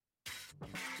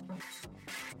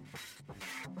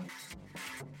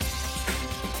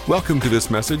Welcome to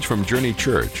this message from Journey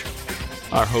Church.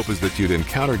 Our hope is that you'd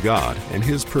encounter God and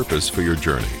His purpose for your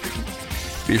journey.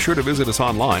 Be sure to visit us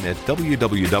online at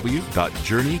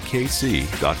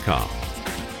www.journeykc.com.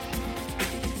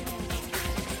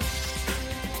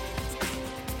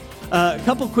 A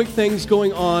couple quick things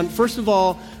going on. First of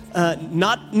all,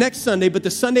 not next Sunday, but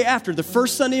the Sunday after, the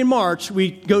first Sunday in March,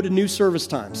 we go to new service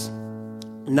times.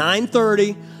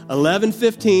 9:30,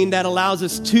 11:15. That allows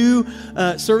us two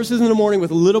services in the morning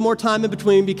with a little more time in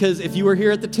between, because if you were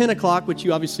here at the 10 o'clock, which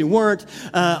you obviously weren't,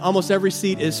 almost every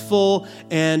seat is full,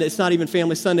 and it's not even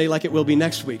Family Sunday like it will be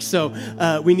next week. So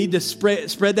we need to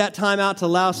spread that time out to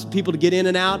allow people to get in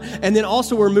and out. And then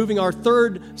also we're moving our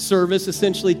third service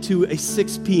essentially to a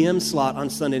 6 p.m. slot on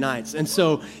Sunday nights. And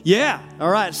so, all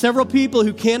right, several people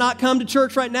who cannot come to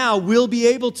church right now will be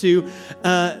able to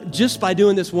just by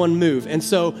doing this one move. And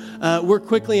so we're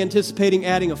quickly anticipating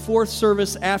adding a fourth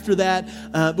service after that,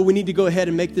 but we need to go ahead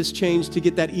and make this change to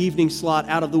get that evening slot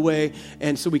out of the way,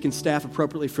 and so we can staff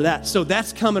appropriately for that. So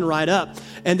that's coming right up.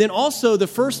 And then also the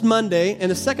first Monday and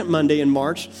the second Monday in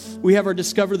March, we have our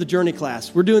Discover the Journey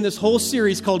class. We're doing this whole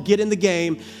series called Get in the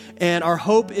Game, and our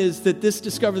hope is that this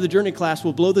Discover the Journey class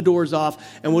will blow the doors off,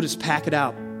 and we'll just pack it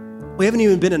out. We haven't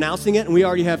even been announcing it, and we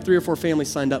already have 3 or 4 families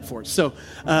signed up for it. So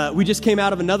we just came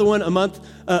out of another one a month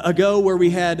ago where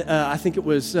we had, I think it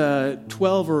was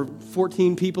 12 or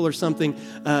 14 people or something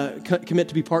commit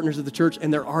to be partners of the church,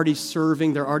 and they're already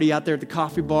serving. They're already out there at the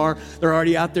coffee bar. They're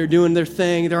already out there doing their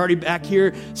thing. They're already back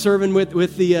here serving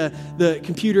with the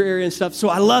computer area and stuff. So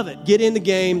I love it. Get in the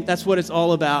game. That's what it's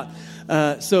all about.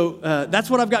 So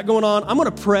that's what I've got going on. I'm going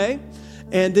to pray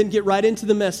and then get right into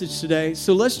the message today.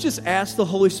 So let's just ask the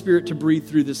Holy Spirit to breathe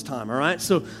through this time, all right?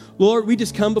 So, Lord, we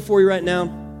just come before you right now.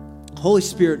 Holy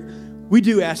Spirit, we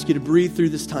do ask you to breathe through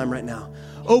this time right now.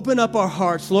 Open up our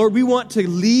hearts. Lord, we want to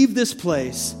leave this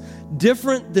place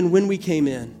different than when we came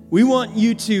in. We want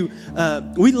you to,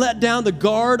 we let down the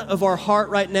guard of our heart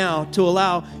right now to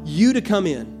allow you to come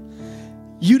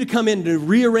in. You to come in to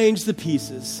rearrange the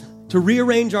pieces, to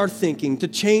rearrange our thinking, to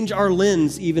change our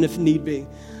lens even if need be.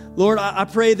 Lord, I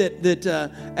pray that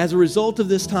as a result of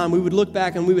this time, we would look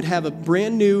back and we would have a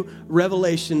brand new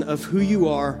revelation of who you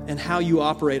are and how you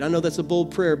operate. I know that's a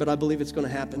bold prayer, but I believe it's going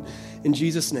to happen. In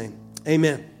Jesus' name,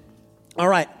 amen. All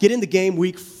right, get in the game,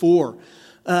 week 4.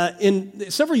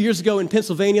 Several years ago in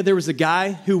Pennsylvania, there was a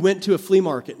guy who went to a flea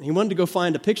market. He wanted to go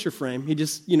find a picture frame. He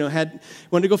just, wanted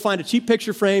to go find a cheap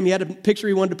picture frame. He had a picture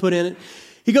he wanted to put in it.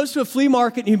 He goes to a flea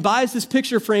market and he buys this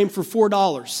picture frame for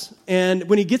 $4. And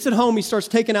when he gets it home, he starts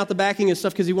taking out the backing and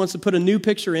stuff because he wants to put a new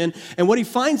picture in. And what he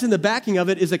finds in the backing of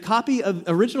it is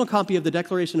original copy of the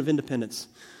Declaration of Independence.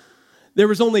 There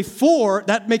was only 4.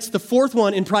 That makes the 4th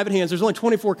one in private hands. There's only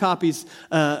 24 copies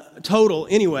total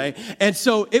anyway. And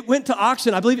so it went to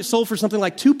auction. I believe it sold for something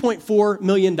like $2.4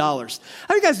 million. How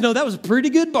do you guys know that was a pretty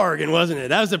good bargain, wasn't it?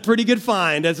 That was a pretty good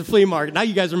find as a flea market. Now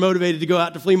you guys are motivated to go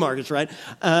out to flea markets, right?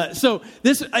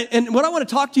 And what I want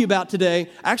to talk to you about today,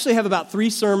 I actually have about 3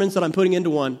 sermons that I'm putting into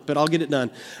one, but I'll get it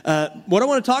done. What I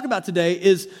want to talk about today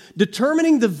is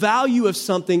determining the value of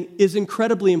something is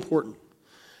incredibly important.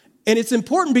 And it's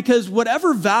important because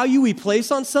whatever value we place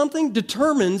on something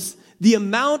determines the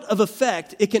amount of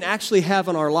effect it can actually have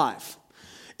on our life.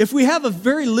 If we have a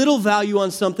very little value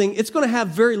on something, it's going to have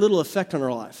very little effect on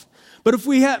our life. But if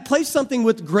we place something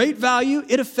with great value,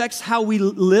 it affects how we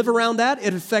live around that.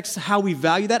 It affects how we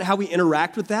value that, how we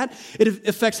interact with that. It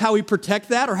affects how we protect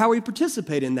that or how we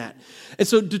participate in that. And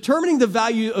so determining the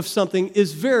value of something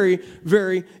is very,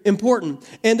 very important.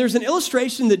 And there's an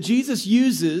illustration that Jesus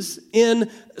uses in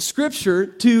Scripture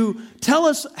to tell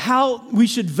us how we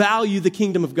should value the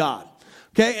kingdom of God.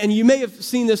 Okay, and you may have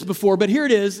seen this before, but here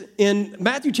it is in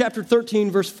Matthew chapter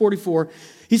 13, verse 44.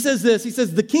 He says this, he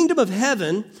says, "The kingdom of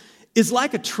heaven is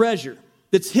like a treasure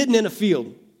that's hidden in a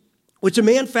field, which a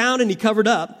man found and he covered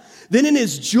up. Then in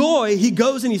his joy, he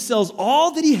goes and he sells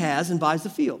all that he has and buys the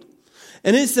field."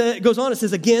 And it goes on, it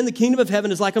says, "Again, the kingdom of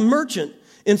heaven is like a merchant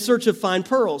in search of fine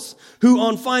pearls, who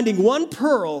on finding one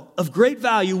pearl of great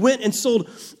value went and sold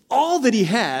all that he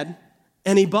had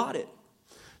and he bought it."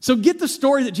 So get the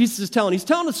story that Jesus is telling. He's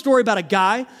telling a story about a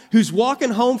guy who's walking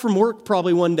home from work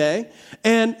probably one day,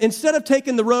 and instead of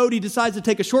taking the road, he decides to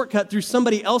take a shortcut through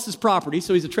somebody else's property,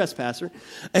 so he's a trespasser.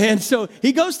 And so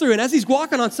he goes through, and as he's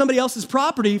walking on somebody else's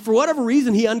property, for whatever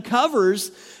reason, he uncovers,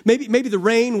 maybe the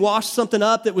rain washed something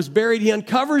up that was buried, he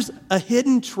uncovers a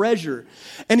hidden treasure.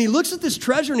 And he looks at this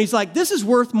treasure, and he's like, this is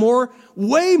worth more,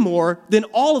 way more than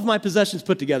all of my possessions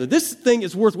put together. This thing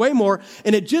is worth way more,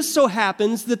 and it just so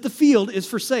happens that the field is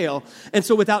for sale. sale. And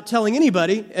so without telling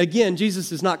anybody, again,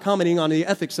 Jesus is not commenting on the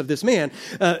ethics of this man.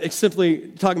 It's simply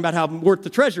talking about how worth the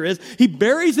treasure is. He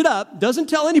buries it up, doesn't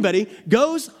tell anybody,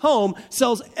 goes home,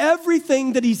 sells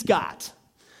everything that he's got,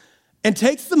 and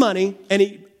takes the money,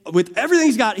 and with everything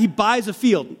he's got, he buys a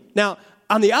field. Now,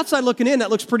 on the outside looking in, that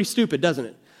looks pretty stupid, doesn't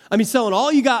it? I mean, selling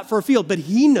all you got for a field, but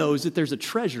he knows that there's a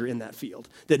treasure in that field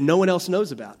that no one else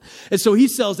knows about. And so he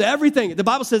sells everything. The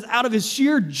Bible says out of his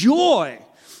sheer joy.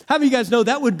 How many of you guys know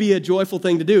that would be a joyful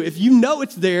thing to do? If you know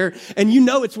it's there and you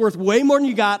know it's worth way more than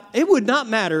you got, it would not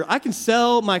matter. I can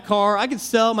sell my car, I could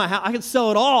sell my house, I could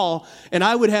sell it all, and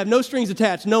I would have no strings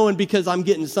attached, knowing because I'm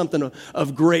getting something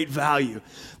of great value.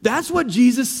 That's what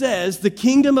Jesus says the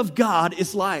kingdom of God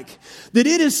is like. That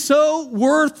it is so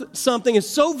worth something, it's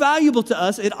so valuable to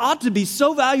us, it ought to be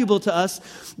so valuable to us,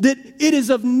 that it is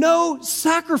of no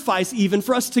sacrifice even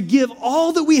for us to give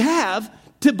all that we have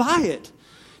to buy it.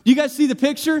 Do you guys see the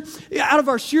picture? Out of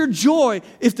our sheer joy,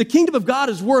 if the kingdom of God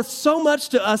is worth so much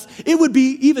to us, it would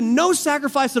be even no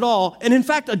sacrifice at all, and in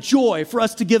fact, a joy for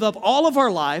us to give up all of our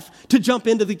life to jump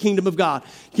into the kingdom of God.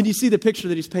 Can you see the picture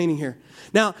that he's painting here?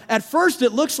 Now, at first,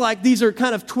 it looks like these are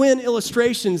kind of twin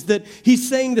illustrations, that he's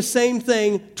saying the same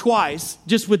thing twice,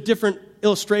 just with different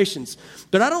illustrations.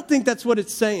 But I don't think that's what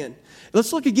it's saying.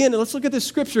 Let's look again, and let's look at this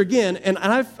scripture again. And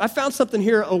I found something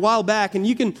here a while back, and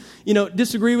you can,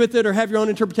 disagree with it or have your own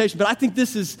interpretation. But I think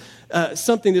this is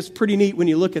something that's pretty neat when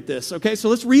you look at this. Okay, so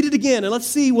let's read it again, and let's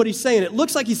see what he's saying. It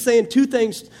looks like he's saying two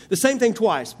things, the same thing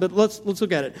twice. But let's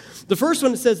look at it. The first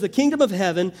one, it says, the kingdom of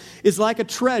heaven is like a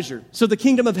treasure. So the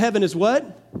kingdom of heaven is what?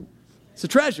 It's a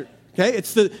treasure. Okay,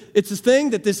 it's this thing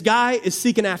that this guy is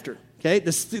seeking after. Okay,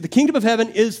 the kingdom of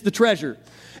heaven is the treasure.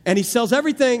 And he sells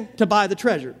everything to buy the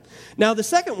treasure. Now, the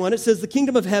second one, it says the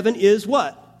kingdom of heaven is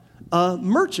what? A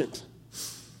merchant.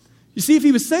 You see, if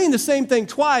he was saying the same thing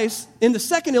twice, in the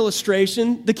second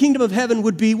illustration, the kingdom of heaven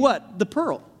would be what? The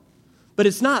pearl. But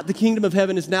it's not. The kingdom of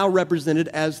heaven is now represented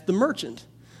as the merchant.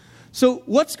 So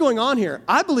what's going on here?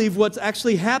 I believe what's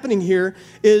actually happening here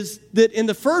is that in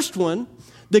the first one,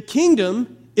 the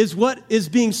kingdom is what is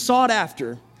being sought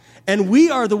after. And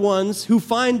we are the ones who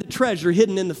find the treasure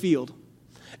hidden in the field.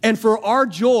 And for our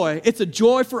joy, it's a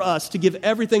joy for us to give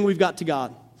everything we've got to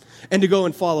God and to go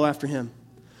and follow after him.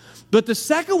 But the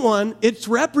second one, it's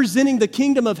representing the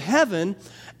kingdom of heaven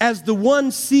as the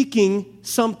one seeking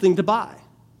something to buy.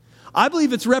 I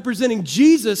believe it's representing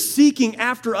Jesus seeking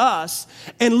after us.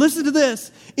 And listen to this,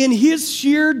 in his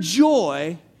sheer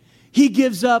joy,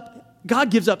 God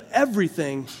gives up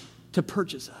everything to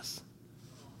purchase us.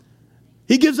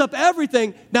 He gives up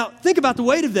everything. Now, think about the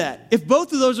weight of that. If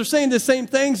both of those are saying the same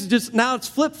things, just now it's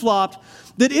flip-flopped,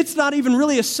 that it's not even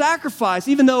really a sacrifice,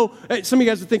 even though some of you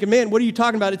guys are thinking, man, what are you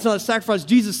talking about? It's not a sacrifice.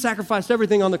 Jesus sacrificed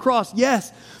everything on the cross.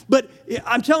 Yes, but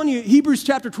I'm telling you, Hebrews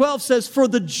chapter 12 says, for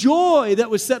the joy that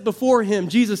was set before him,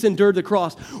 Jesus endured the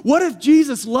cross. What if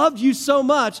Jesus loved you so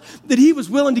much that he was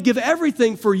willing to give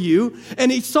everything for you,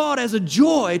 and he saw it as a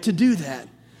joy to do that,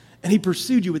 and he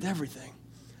pursued you with everything?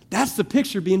 That's the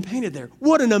picture being painted there.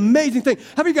 What an amazing thing.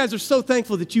 How many of you guys are so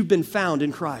thankful that you've been found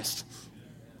in Christ?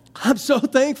 I'm so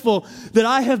thankful that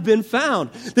I have been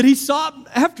found, that he sought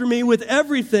after me with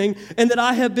everything, and that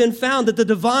I have been found, that the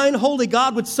divine, holy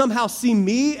God would somehow see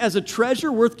me as a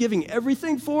treasure worth giving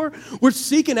everything for, worth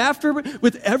seeking after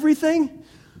with everything,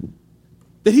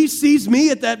 that he sees me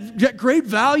at that great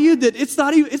value, that it's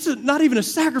not even a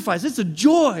sacrifice, it's a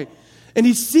joy, and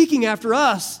he's seeking after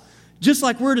us just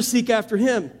like we're to seek after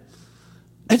him.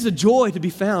 It's a joy to be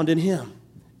found in him,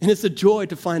 and it's a joy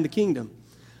to find the kingdom.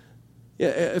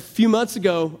 A few months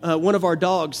ago, one of our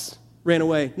dogs ran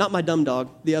away. Not my dumb dog,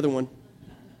 the other one.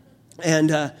 And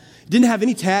didn't have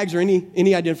any tags or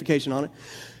any identification on it.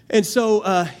 And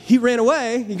so he ran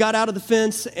away. He got out of the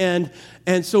fence, and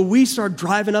so we started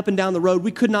driving up and down the road.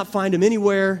 We could not find him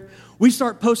anywhere. We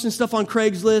start posting stuff on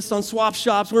Craigslist, on swap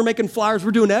shops. We're making flyers.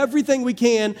 We're doing everything we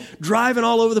can, driving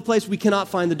all over the place. We cannot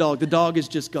find the dog. The dog is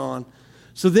just gone.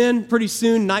 So then pretty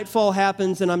soon nightfall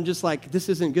happens, and I'm just like, this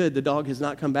isn't good. The dog has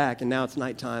not come back, and now it's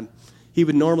nighttime. He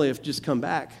would normally have just come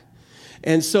back.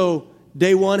 And so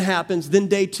day one happens. Then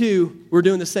day two, we're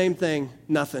doing the same thing.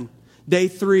 Nothing. Day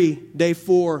 3, day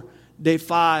 4, day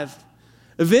 5.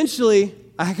 Eventually,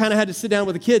 I kind of had to sit down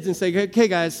with the kids and say, okay,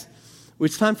 guys,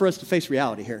 it's time for us to face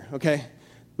reality here, okay?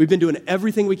 We've been doing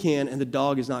everything we can, and the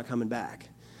dog is not coming back.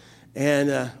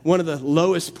 And one of the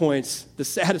lowest points, the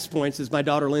saddest points, is my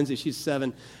daughter Lindsay. She's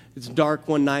 7. It's dark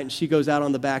one night, and she goes out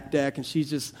on the back deck, and she's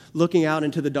just looking out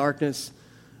into the darkness.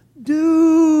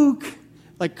 Duke!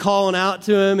 Like calling out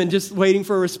to him and just waiting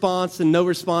for a response, and no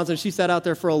response. And she sat out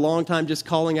there for a long time just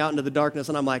calling out into the darkness.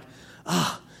 And I'm like,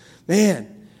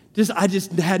 man, I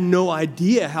just had no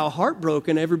idea how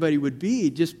heartbroken everybody would be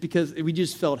just because we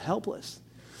just felt helpless.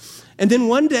 And then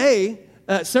one day,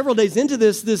 several days into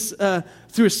this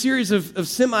through a series of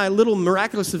semi-little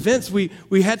miraculous events,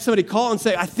 we had somebody call and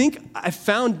say, I think I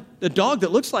found a dog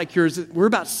that looks like yours. We're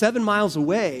about 7 miles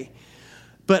away,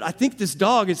 but I think this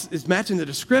dog is matching the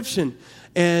description.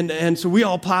 And so we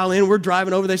all pile in. We're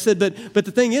driving over. They said, but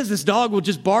the thing is, this dog will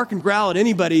just bark and growl at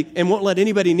anybody and won't let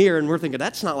anybody near. And we're thinking,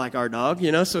 that's not like our dog,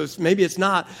 so maybe it's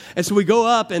not. And so we go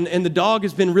up, and the dog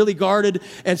has been really guarded.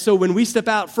 And so when we step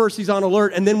out first, he's on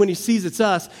alert. And then when he sees it's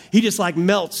us, he just like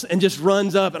melts and just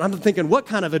runs up. And I'm thinking, what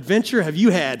kind of adventure have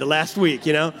you had the last week,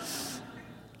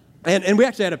 And we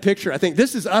actually had a picture. I think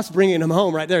this is us bringing him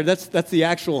home right there. That's the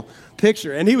actual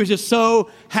picture. And he was just so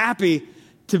happy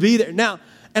to be there. Now,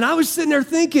 and I was sitting there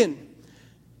thinking,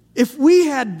 if we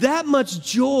had that much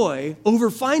joy over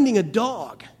finding a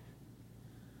dog,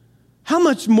 how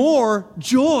much more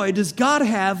joy does God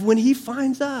have when he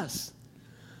finds us?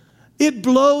 It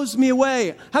blows me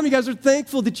away. How many of you guys are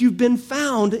thankful that you've been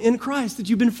found in Christ, that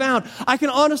you've been found? I can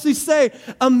honestly say,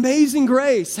 amazing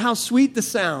grace, how sweet the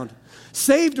sound.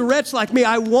 Saved a wretch like me.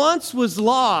 I once was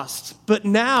lost, but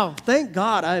now, thank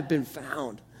God, I have been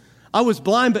found. I was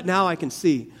blind, but now I can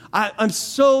see. I'm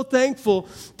so thankful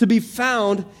to be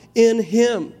found in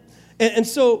him. And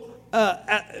so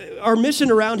our mission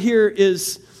around here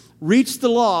is reach the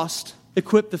lost,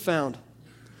 equip the found.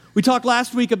 We talked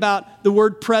last week about the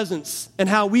word presence and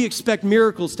how we expect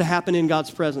miracles to happen in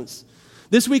God's presence.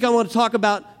 This week I want to talk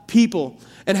about people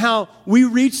and how we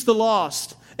reach the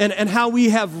lost and how we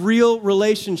have real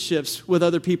relationships with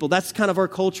other people. That's kind of our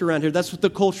culture around here. That's what the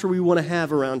culture we want to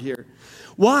have around here.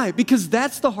 Why? Because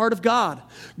that's the heart of God.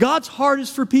 God's heart is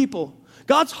for people.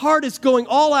 God's heart is going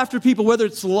all after people, whether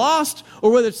it's lost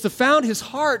or whether it's the found. His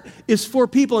heart is for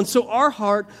people. And so our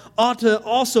heart ought to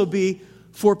also be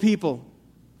for people.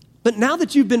 But now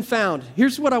that you've been found,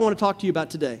 here's what I want to talk to you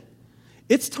about today.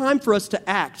 It's time for us to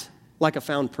act like a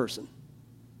found person.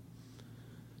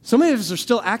 So many of us are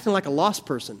still acting like a lost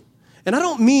person. And I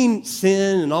don't mean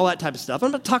sin and all that type of stuff.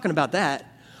 I'm not talking about that.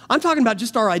 I'm talking about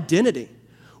just our identity.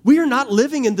 We are not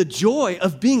living in the joy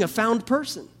of being a found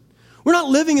person. We're not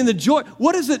living in the joy.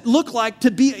 What does it look like to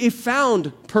be a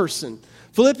found person?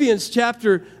 Philippians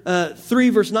chapter 3,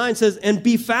 verse 9 says, and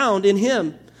be found in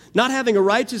him, not having a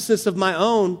righteousness of my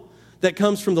own that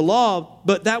comes from the law,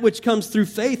 but that which comes through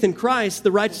faith in Christ,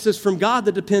 the righteousness from God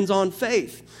that depends on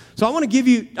faith. So I want to give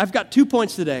you, I've got 2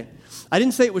 points today. I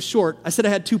didn't say it was short. I said I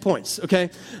had 2 points,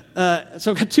 okay?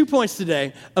 So I've got 2 points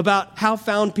today about how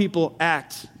found people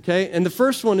act, okay? And the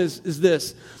first one is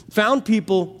this. Found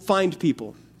people find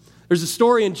people. There's a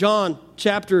story in John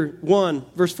chapter 1,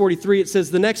 verse 43. It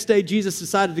says, the next day Jesus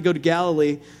decided to go to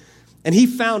Galilee, and he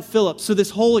found Philip. So this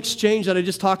whole exchange that I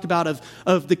just talked about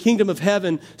of the kingdom of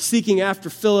heaven seeking after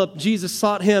Philip, Jesus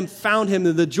sought him, found him,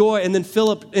 the joy, and then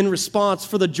Philip, in response,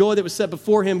 for the joy that was set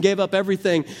before him, gave up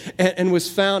everything and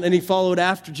was found, and he followed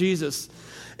after Jesus.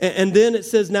 And then it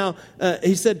says, now,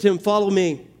 he said to him, follow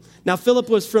me. Now Philip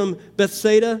was from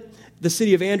Bethsaida, the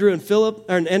city of Andrew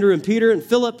and Peter. And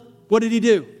Philip, what did he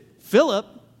do? Philip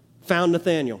found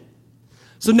Nathanael.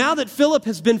 So now that Philip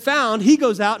has been found, he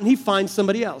goes out and he finds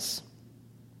somebody else.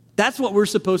 That's what we're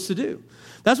supposed to do.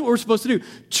 That's what we're supposed to do.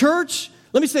 Church,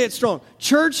 let me say it strong.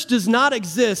 Church does not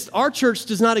exist. Our church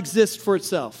does not exist for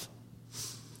itself.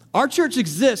 Our church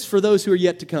exists for those who are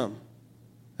yet to come.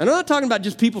 And I'm not talking about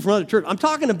just people from other churches. I'm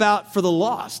talking about for the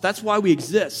lost. That's why we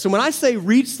exist. So when I say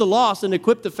reach the lost and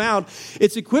equip the found,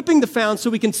 it's equipping the found so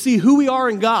we can see who we are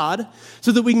in God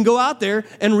so that we can go out there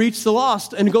and reach the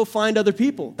lost and go find other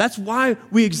people. That's why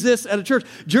we exist at a church.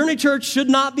 Journey Church should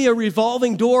not be a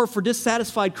revolving door for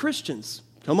dissatisfied Christians.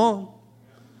 Come on.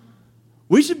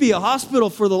 We should be a hospital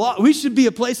for the lost. We should be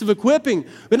a place of equipping.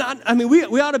 We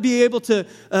ought to be able to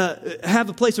have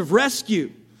a place of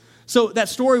rescue. So that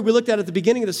story we looked at the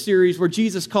beginning of the series where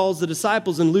Jesus calls the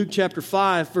disciples in Luke chapter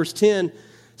 5, verse 10,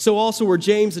 so also were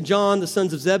James and John, the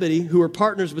sons of Zebedee, who were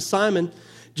partners with Simon.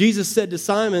 Jesus said to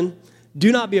Simon, do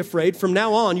not be afraid. From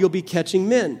now on, you'll be catching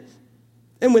men.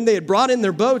 And when they had brought in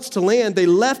their boats to land, they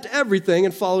left everything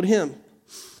and followed him.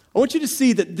 I want you to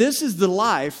see that this is the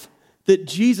life that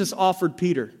Jesus offered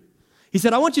Peter. He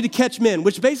said, I want you to catch men,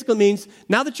 which basically means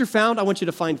now that you're found, I want you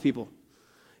to find people.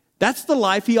 That's the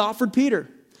life he offered Peter.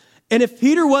 And if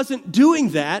Peter wasn't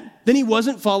doing that, then he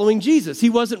wasn't following Jesus. He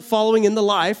wasn't following in the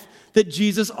life that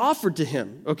Jesus offered to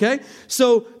him, okay?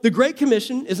 So the Great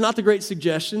Commission is not the Great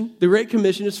Suggestion. The Great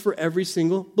Commission is for every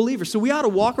single believer. So we ought to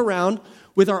walk around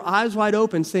with our eyes wide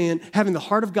open saying, having the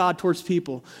heart of God towards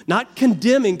people, not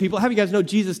condemning people. How do you guys know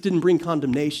Jesus didn't bring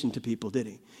condemnation to people, did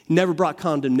he? He never brought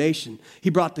condemnation. He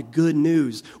brought the good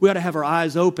news. We ought to have our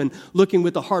eyes open, looking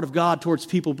with the heart of God towards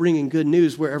people bringing good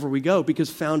news wherever we go, because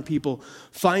found people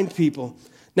find people.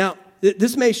 Now,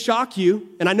 this may shock you,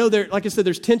 and I know like I said,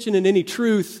 there's tension in any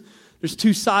truth. There's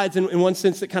two sides in one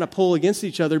sense that kind of pull against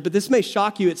each other, but this may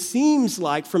shock you. It seems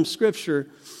like from Scripture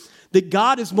that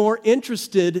God is more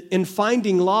interested in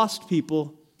finding lost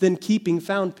people than keeping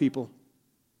found people.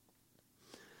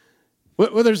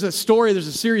 Well, there's a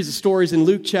series of stories in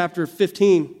Luke chapter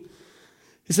 15.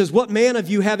 It says, what man of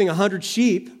you having 100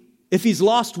 sheep, if he's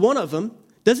lost one of them,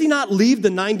 does he not leave the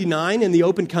 99 in the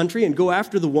open country and go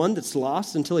after the one that's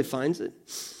lost until he finds it?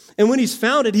 And when he's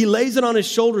found it, he lays it on his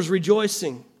shoulders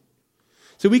rejoicing.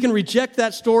 So we can reject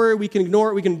that story, we can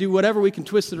ignore it, we can do whatever, we can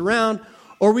twist it around,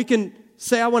 or we can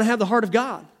say, I want to have the heart of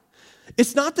God.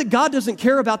 It's not that God doesn't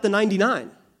care about the 99.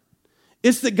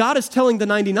 It's that God is telling the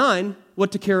 99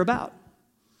 what to care about.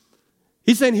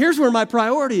 He's saying, here's where my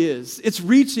priority is. It's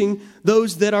reaching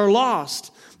those that are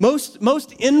lost.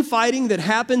 Most infighting that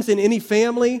happens in any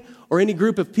family or any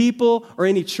group of people or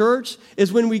any church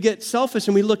is when we get selfish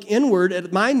and we look inward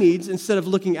at my needs instead of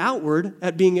looking outward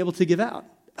at being able to give out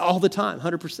all the time,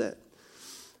 100%.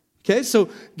 Okay, so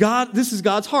this is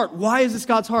God's heart. Why is this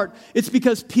God's heart? It's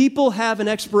because people have an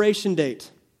expiration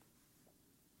date.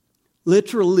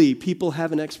 Literally, people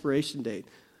have an expiration date.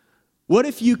 What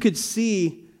if you could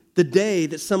see the day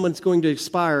that someone's going to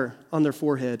expire on their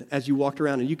forehead as you walked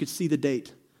around and you could see the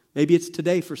date? Maybe it's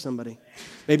today for somebody.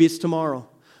 Maybe it's tomorrow.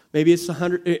 Maybe it's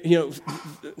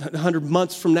 100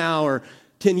 months from now or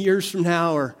 10 years from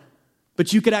now,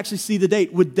 but you could actually see the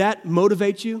date. Would that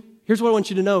motivate you? Here's what I want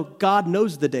you to know. God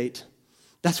knows the date.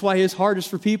 That's why his heart is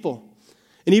for people.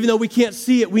 And even though we can't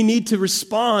see it, we need to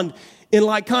respond in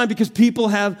like kind because people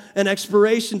have an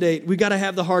expiration date. We got to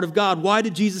have the heart of God. Why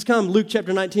did Jesus come? Luke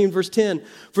chapter 19, verse 10.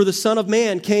 For the Son of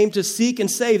Man came to seek and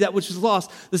save that which was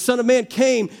lost. The Son of Man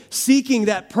came seeking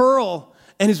that pearl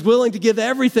and is willing to give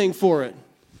everything for it.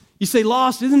 You say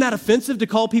lost. Isn't that offensive to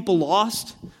call people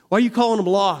lost? Why are you calling them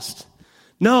lost?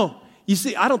 No. You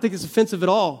see, I don't think it's offensive at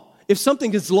all. If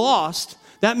something is lost,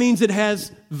 that means it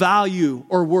has value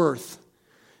or worth.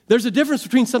 There's a difference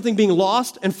between something being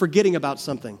lost and forgetting about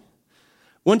something.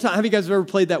 One time, have you guys ever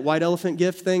played that white elephant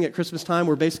gift thing at Christmas time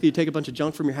where basically you take a bunch of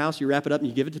junk from your house, you wrap it up, and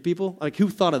you give it to people? Like, who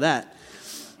thought of that?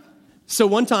 So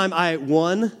one time I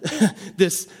won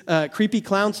this creepy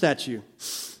clown statue.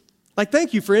 Like,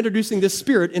 thank you for introducing this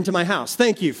spirit into my house.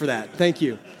 Thank you for that. Thank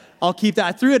you. I'll keep that.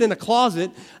 I threw it in a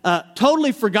closet,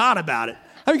 totally forgot about it.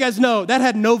 How do you guys know? That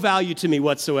had no value to me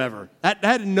whatsoever. That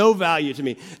had no value to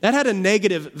me. That had a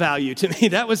negative value to me.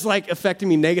 That was like affecting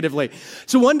me negatively.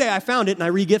 So one day I found it and I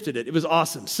re-gifted it. It was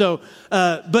awesome. So,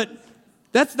 but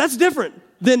that's different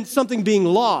than something being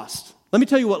lost. Let me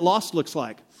tell you what lost looks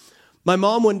like. My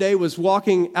mom one day was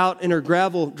walking out in her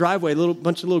gravel driveway, a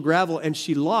bunch of little gravel, and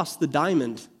she lost the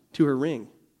diamond to her ring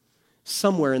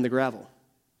somewhere in the gravel.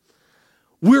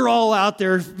 We're all out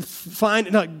there trying.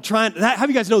 How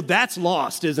do you guys know that's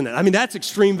lost, isn't it? I mean, that's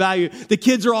extreme value. The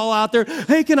kids are all out there.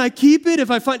 Hey, can I keep it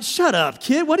if I find? Shut up,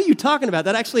 kid. What are you talking about?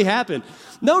 That actually happened.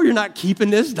 No, you're not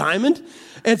keeping this diamond.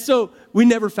 And so we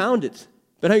never found it.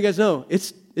 But how do you guys know?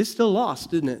 It's still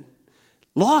lost, isn't it?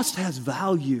 Lost has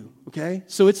value. Okay,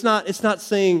 so it's not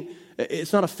saying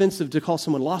it's not offensive to call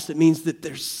someone lost. It means that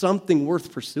there's something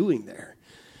worth pursuing there.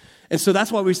 And so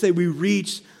that's why we say we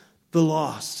reach the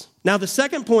lost. Now, the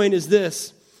second point is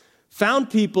this: found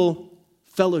people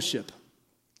fellowship.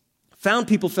 Found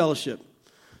people fellowship.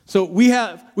 So we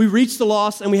reach the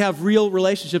lost and we have real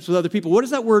relationships with other people. What does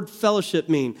that word fellowship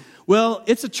mean? Well,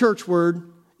 it's a church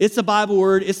word. It's a Bible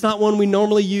word. It's not one we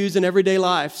normally use in everyday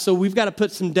life. So we've got to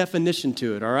put some definition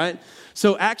to it, all right?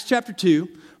 So Acts chapter 2,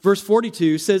 verse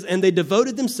 42 says, "And they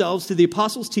devoted themselves to the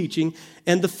apostles' teaching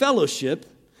and the fellowship,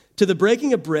 to the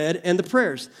breaking of bread and the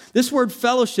prayers." This word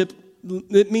fellowship,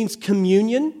 it means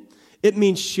communion. It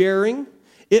means sharing.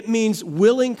 It means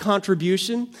willing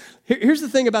contribution. Here's the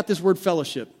thing about this word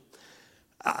fellowship.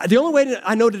 The only way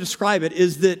I know to describe it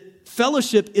is that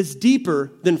fellowship is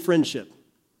deeper than friendship.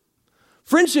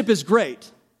 Friendship is great,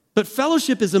 but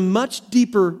fellowship is a much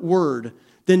deeper word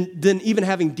than even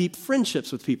having deep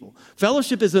friendships with people.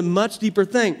 Fellowship is a much deeper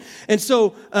thing. And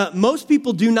so most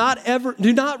people do not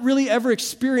really ever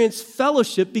experience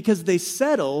fellowship because they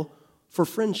settle for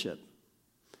friendship.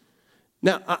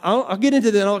 Now, I'll get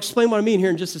into that and I'll explain what I mean here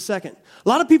in just a second. A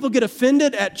lot of people get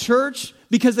offended at church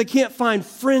because they can't find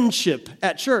friendship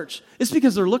at church. It's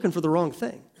because they're looking for the wrong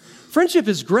thing. Friendship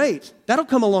is great. That'll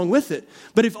come along with it.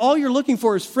 But if all you're looking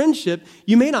for is friendship,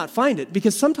 you may not find it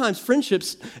because sometimes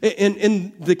friendships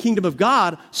in the kingdom of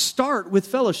God start with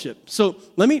fellowship. So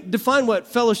let me define what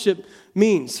fellowship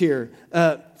means here.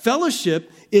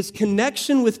 Fellowship is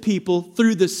connection with people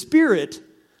through the Spirit,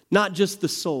 not just the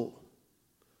soul.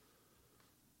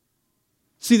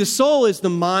 See, the soul is the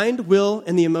mind, will,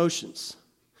 and the emotions.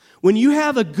 When you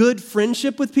have a good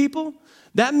friendship with people,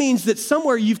 that means that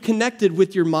somewhere you've connected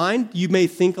with your mind. You may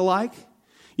think alike.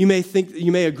 You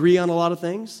may agree on a lot of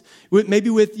things. Maybe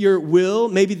with your will,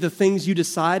 maybe the things you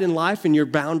decide in life and your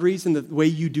boundaries and the way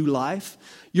you do life.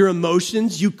 Your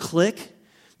emotions, you click.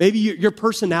 Maybe your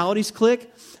personalities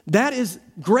click. That is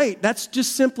great. That's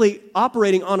just simply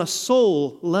operating on a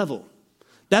soul level.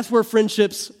 That's where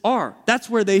friendships are. That's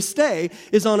where they stay,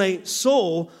 is on a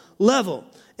soul level.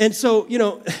 And so,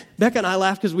 Becca and I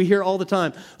laugh because we hear all the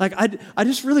time, like, I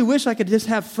just really wish I could just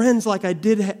have friends like I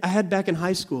had back in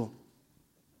high school.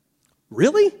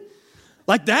 Really?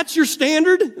 Like, that's your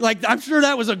standard? Like, I'm sure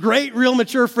that was a great, real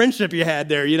mature friendship you had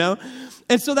there,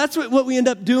 And so that's what we end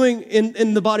up doing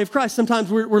in the body of Christ.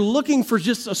 Sometimes we're looking for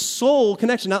just a soul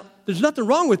connection. Now, there's nothing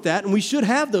wrong with that, and we should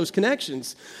have those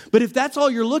connections. But if that's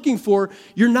all you're looking for,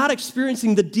 you're not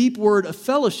experiencing the deep word of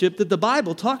fellowship that the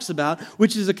Bible talks about,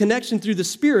 which is a connection through the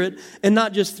Spirit and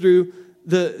not just through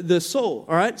the soul,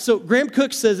 all right? So Graham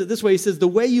Cook says it this way. He says, the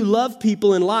way you love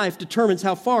people in life determines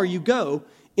how far you go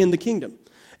in the kingdom.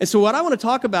 And so what I want to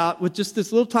talk about with just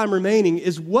this little time remaining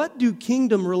is, what do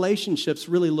kingdom relationships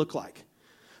really look like?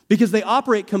 Because they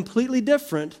operate completely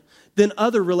different than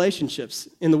other relationships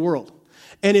in the world.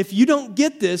 And if you don't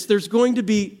get this, there's going to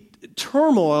be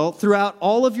turmoil throughout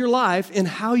all of your life in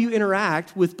how you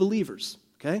interact with believers,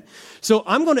 okay? So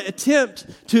I'm going to attempt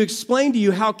to explain to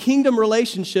you how kingdom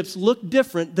relationships look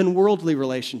different than worldly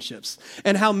relationships,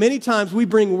 and how many times we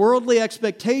bring worldly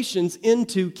expectations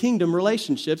into kingdom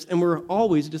relationships, and we're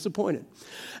always disappointed.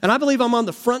 And I believe I'm on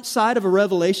the front side of a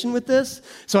revelation with this,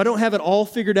 so I don't have it all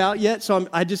figured out yet, so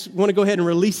I just want to go ahead and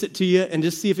release it to you and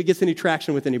just see if it gets any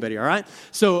traction with anybody, all right?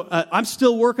 So I'm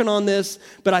still working on this,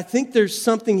 but I think there's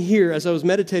something here as I was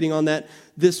meditating on that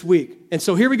this week. And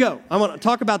so here we go. I want to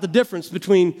talk about the difference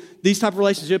between these type of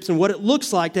relationships and what it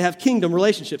looks like to have kingdom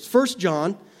relationships. 1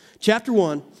 John chapter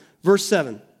 1, verse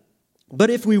 7. But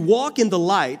if we walk in the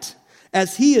light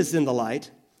as he is in the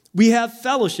light, we have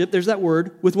fellowship, there's that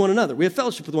word, with one another. We have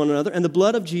fellowship with one another, and the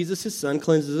blood of Jesus, his son,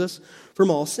 cleanses us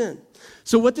from all sin.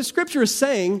 So what the scripture is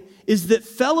saying is that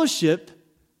fellowship,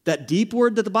 that deep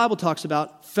word that the Bible talks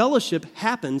about, fellowship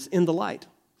happens in the light.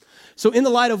 So in the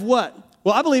light of what?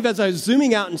 Well, I believe as I was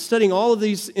zooming out and studying all of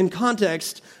these in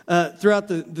context throughout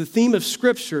the theme of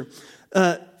Scripture,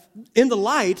 in the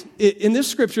light, in this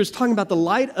Scripture, is talking about the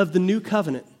light of the new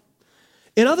covenant.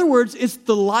 In other words, it's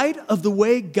the light of the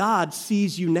way God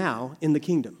sees you now in the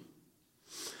kingdom.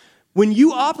 When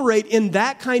you operate in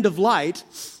that kind of light,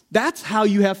 that's how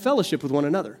you have fellowship with one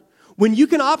another. When you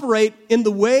can operate in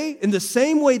the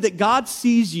same way that God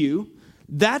sees you,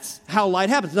 that's how light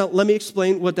happens. Now, let me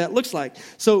explain what that looks like.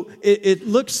 So it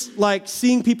looks like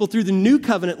seeing people through the new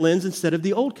covenant lens instead of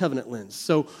the old covenant lens.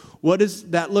 So what does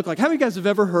that look like? How many of you guys have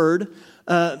ever heard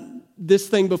this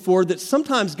thing before, that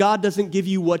sometimes God doesn't give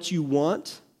you what you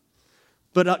want,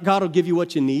 but God will give you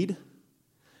what you need?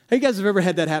 How you guys have ever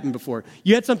had that happen before?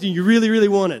 You had something you really, really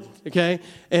wanted, okay?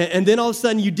 And then all of a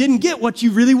sudden you didn't get what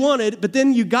you really wanted, but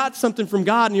then you got something from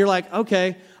God and you're like,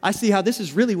 okay, I see how this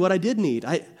is really what I did need.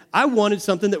 I wanted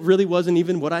something that really wasn't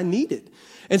even what I needed.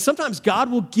 And sometimes God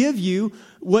will give you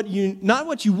not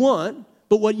what you want,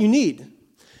 but what you need.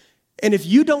 And if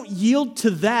you don't yield to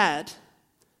that,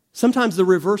 sometimes the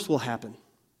reverse will happen.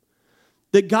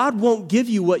 That God won't give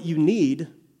you what you need.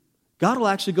 God will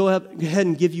actually go ahead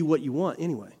and give you what you want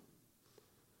anyway.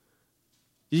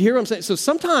 You hear what I'm saying? So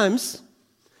sometimes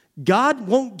God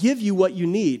won't give you what you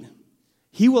need.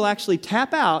 He will actually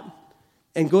tap out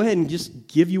and go ahead and just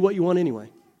give you what you want anyway.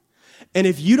 And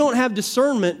if you don't have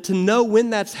discernment to know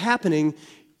when that's happening,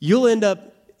 you'll end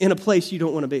up in a place you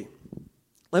don't want to be.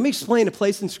 Let me explain a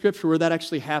place in Scripture where that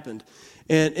actually happened.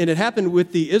 And it happened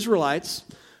with the Israelites,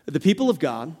 the people of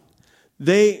God.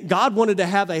 God wanted to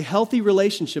have a healthy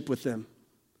relationship with them.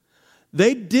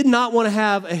 They did not want to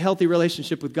have a healthy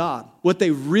relationship with God. What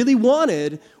they really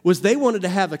wanted was they wanted to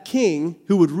have a king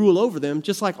who would rule over them,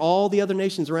 just like all the other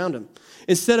nations around them.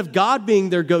 Instead of God being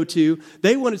their go-to,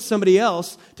 they wanted somebody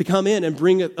else to come in and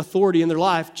bring authority in their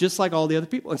life, just like all the other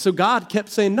people. And so God kept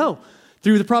saying, no,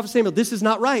 through the prophet Samuel, this is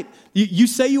not right. You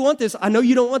say you want this. I know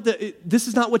you don't want this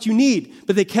is not what you need.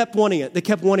 But they kept wanting it. They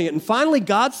kept wanting it. And finally,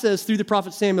 God says through the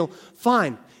prophet Samuel,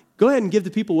 fine, go ahead and give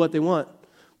the people what they want.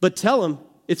 But tell them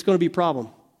it's going to be a problem,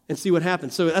 and see what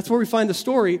happens. So that's where we find the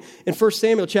story in 1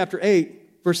 Samuel chapter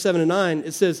 8, verse 7 and 9.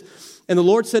 It says, and the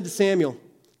Lord said to Samuel,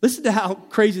 listen to how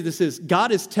crazy this is.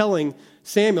 God is telling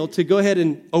Samuel to go ahead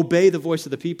and obey the voice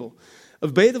of the people.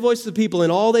 Obey the voice of the people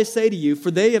in all they say to you,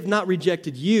 for they have not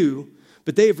rejected you,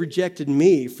 but they have rejected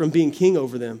me from being king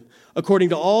over them, according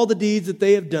to all the deeds that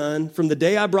they have done from the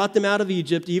day I brought them out of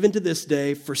Egypt, even to this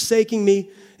day, forsaking me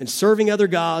and serving other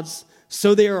gods,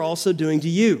 so they are also doing to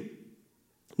you.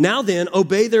 Now then,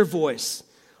 obey their voice.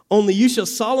 Only you shall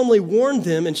solemnly warn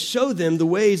them and show them the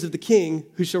ways of the king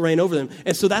who shall reign over them.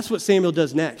 And so that's what Samuel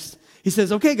does next. He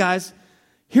says, okay, guys,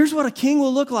 here's what a king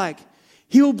will look like.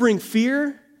 He will bring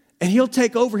fear, and he'll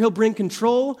take over. He'll bring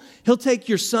control. He'll take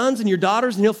your sons and your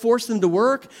daughters, and he'll force them to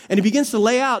work. And he begins to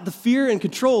lay out the fear and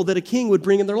control that a king would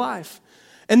bring in their life.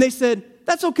 And they said,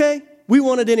 that's okay. We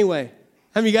want it anyway.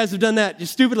 How many of you guys have done that?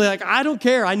 Just stupidly like, I don't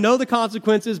care. I know the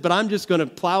consequences, but I'm just going to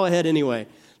plow ahead anyway.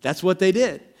 That's what they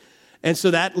did. And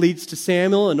so that leads to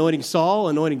Samuel anointing Saul,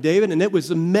 anointing David, and it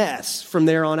was a mess from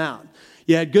there on out.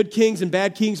 You had good kings and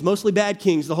bad kings, mostly bad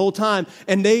kings the whole time,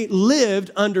 and they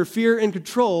lived under fear and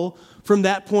control from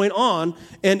that point on,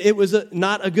 and it was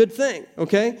not a good thing,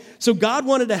 okay? So God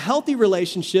wanted a healthy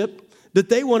relationship, that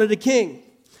they wanted a king.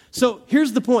 So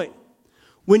here's the point.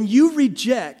 When you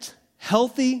reject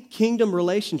healthy kingdom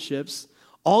relationships,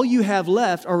 all you have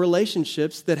left are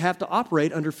relationships that have to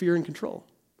operate under fear and control.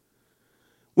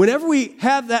 Whenever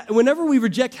we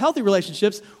reject healthy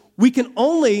relationships, we can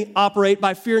only operate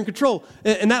by fear and control.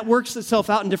 And that works itself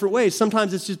out in different ways.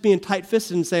 Sometimes it's just being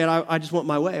tight-fisted and saying, I just want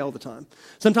my way all the time.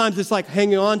 Sometimes it's like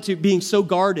hanging on to being so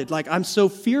guarded, like I'm so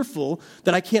fearful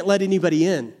that I can't let anybody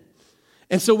in.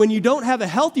 And so when you don't have a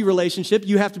healthy relationship,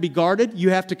 you have to be guarded.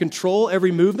 You have to control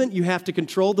every movement. You have to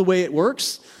control the way it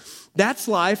works. That's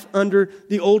life under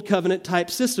the Old Covenant type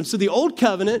system. So the Old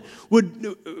Covenant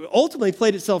would ultimately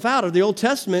played itself out, or the Old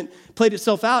Testament played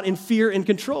itself out in fear and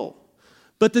control.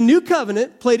 But the New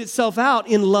Covenant played itself out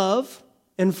in love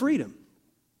and freedom.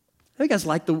 I think you guys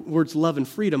like the words love and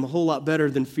freedom a whole lot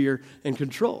better than fear and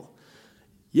control.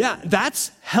 Yeah,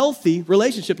 that's healthy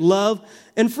relationship, love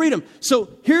and freedom. So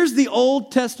here's the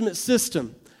Old Testament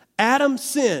system. Adam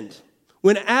sinned.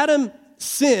 When Adam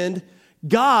sinned,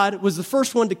 God was the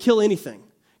first one to kill anything.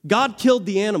 God killed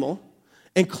the animal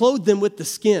and clothed them with the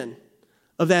skin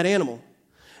of that animal.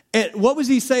 And what was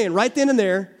he saying right then and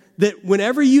there? That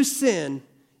whenever you sin,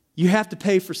 you have to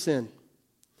pay for sin.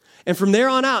 And from there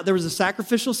on out, there was a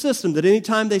sacrificial system that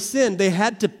anytime they sinned, they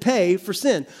had to pay for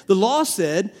sin. The law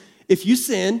said, if you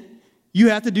sin, you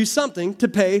have to do something to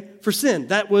pay for sin.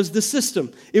 That was the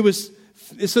system.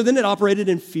 So then it operated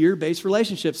in fear-based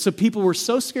relationships. So people were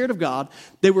so scared of God,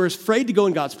 they were afraid to go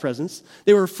in God's presence.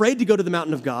 They were afraid to go to the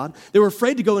mountain of God. They were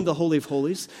afraid to go into the Holy of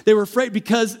Holies. They were afraid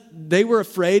because they were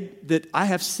afraid that I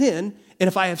have sin, and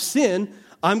if I have sin,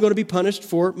 I'm going to be punished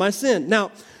for my sin.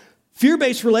 Now,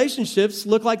 fear-based relationships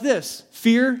look like this.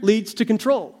 Fear leads to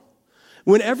control.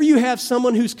 Whenever you have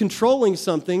someone who's controlling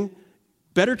something,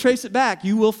 better trace it back.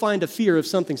 You will find a fear of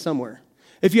something somewhere.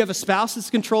 If you have a spouse that's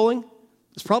controlling,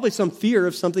 there's probably some fear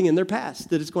of something in their past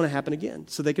that it's going to happen again,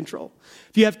 so they control.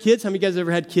 If you have kids, how many of you guys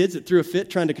ever had kids that threw a fit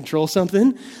trying to control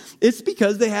something? It's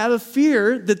because they have a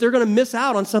fear that they're going to miss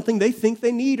out on something they think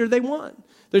they need or they want.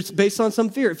 It's based on some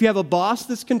fear. If you have a boss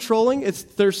that's controlling,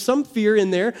 there's some fear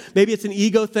in there. Maybe it's an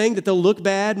ego thing that they'll look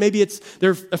bad. Maybe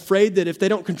they're afraid that if they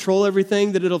don't control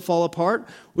everything that it'll fall apart.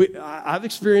 I've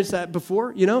experienced that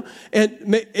before, you know. And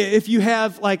if you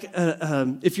have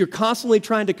if you're constantly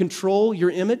trying to control your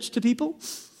image to people,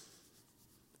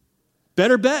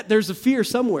 better bet there's a fear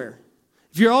somewhere.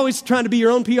 If you're always trying to be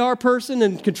your own PR person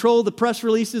and control the press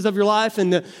releases of your life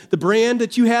and the brand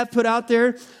that you have put out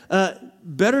there,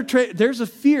 there's a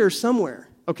fear somewhere,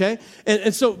 okay?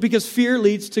 And so, because fear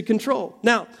leads to control.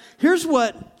 Now, here's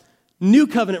what new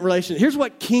covenant here's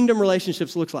what kingdom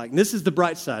relationships looks like. And this is the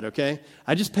bright side, okay?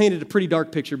 I just painted a pretty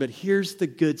dark picture, but here's the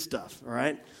good stuff, all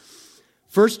right?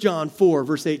 1 John 4,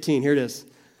 verse 18, here it is.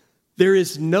 There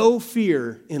is no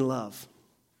fear in love.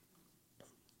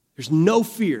 There's no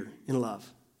fear in love.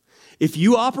 If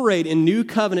you operate in new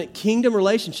covenant kingdom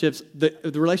relationships, the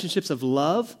relationships of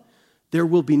love, there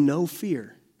will be no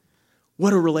fear.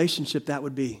 What a relationship that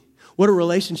would be. What a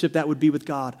relationship that would be with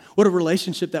God. What a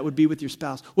relationship that would be with your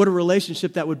spouse. What a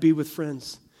relationship that would be with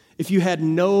friends. If you had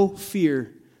no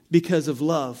fear because of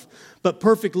love. But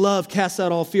perfect love casts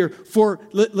out all fear.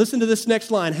 Listen to this next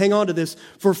line. Hang on to this.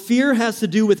 For fear has to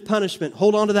do with punishment.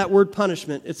 Hold on to that word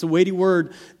punishment. It's a weighty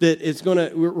word that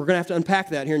we're going to have to unpack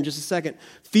that here in just a second.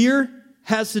 Fear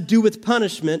has to do with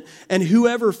punishment, and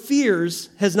whoever fears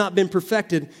has not been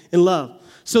perfected in love.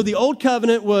 So the old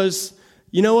covenant was,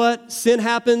 you know what? Sin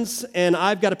happens, and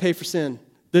I've got to pay for sin.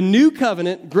 The new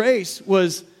covenant, grace,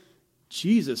 was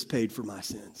Jesus paid for my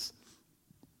sins.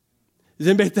 Is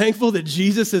anybody thankful that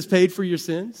Jesus has paid for your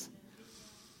sins?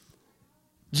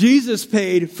 Jesus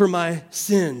paid for my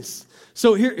sins.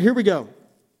 So here we go.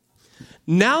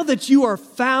 Now that you are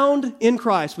found in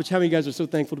Christ, which how many of you guys are so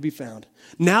thankful to be found?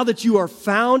 Now that you are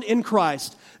found in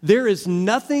Christ, there is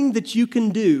nothing that you can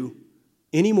do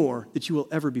anymore that you will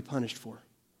ever be punished for.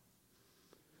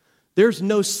 There's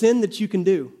no sin that you can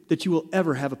do that you will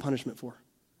ever have a punishment for.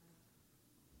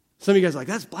 Some of you guys are like,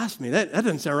 that's blasphemy. That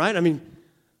doesn't sound right. I mean,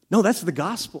 no, that's the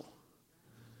gospel.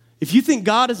 If you think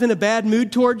God is in a bad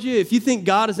mood towards you, if you think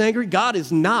God is angry, God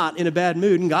is not in a bad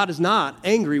mood and God is not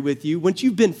angry with you. Once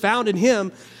you've been found in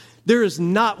him, there is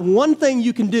not one thing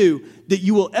you can do that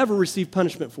you will ever receive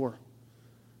punishment for.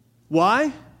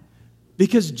 Why?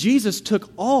 Because Jesus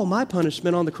took all my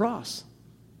punishment on the cross.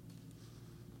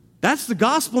 That's the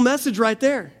gospel message right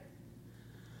there.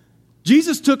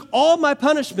 Jesus took all my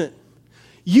punishment.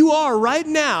 You are right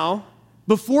now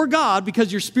before God,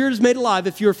 because your spirit is made alive,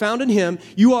 if you are found in him,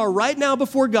 you are right now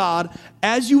before God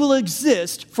as you will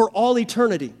exist for all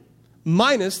eternity,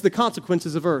 minus the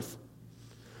consequences of earth.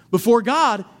 Before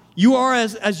God, you are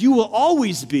as you will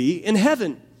always be in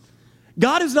heaven.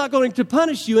 God is not going to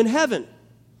punish you in heaven.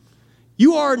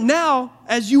 You are now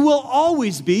as you will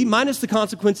always be, minus the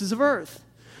consequences of earth.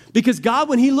 Because God,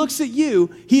 when he looks at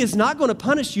you, he is not going to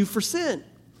punish you for sin.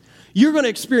 You're going to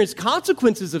experience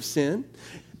consequences of sin,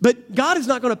 but God is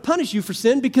not going to punish you for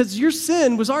sin because your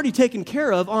sin was already taken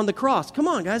care of on the cross. Come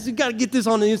on, guys, you've got to get this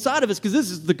on the inside of us because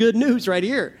this is the good news right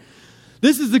here.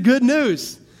 This is the good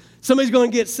news. Somebody's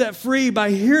going to get set free by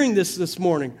hearing this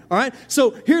morning, all right?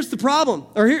 So here's the problem,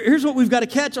 or here's what we've got to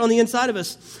catch on the inside of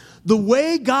us. The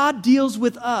way God deals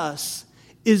with us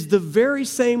is the very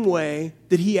same way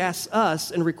that he asks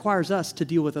us and requires us to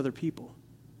deal with other people.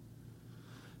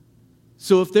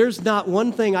 So if there's not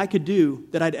one thing I could do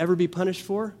that I'd ever be punished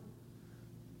for,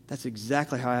 that's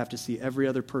exactly how I have to see every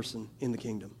other person in the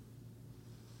kingdom.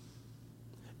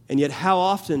 And yet how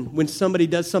often when somebody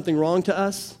does something wrong to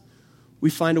us,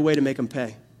 we find a way to make them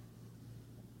pay.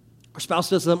 Our spouse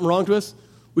does something wrong to us,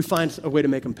 we find a way to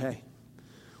make them pay.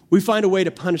 We find a way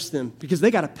to punish them because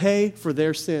they got to pay for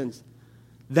their sins.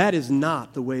 That is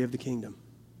not the way of the kingdom.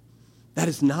 That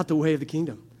is not the way of the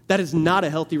kingdom. That is not a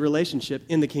healthy relationship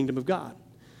in the kingdom of God.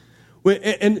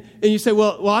 And you say,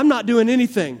 well, I'm not doing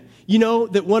anything. You know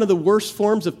that one of the worst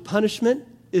forms of punishment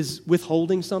is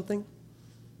withholding something?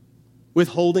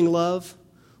 Withholding love,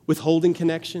 withholding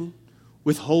connection,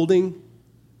 withholding.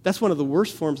 That's one of the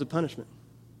worst forms of punishment.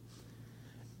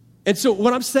 And so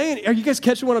what I'm saying, are you guys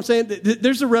catching what I'm saying?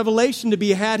 There's a revelation to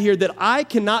be had here that I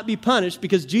cannot be punished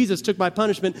because Jesus took my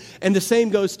punishment, and the same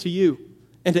goes to you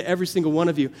and to every single one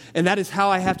of you. And that is how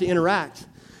I have to interact.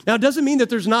 Now, it doesn't mean that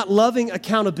there's not loving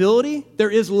accountability. There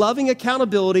is loving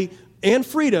accountability and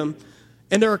freedom,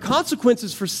 and there are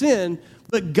consequences for sin,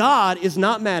 but God is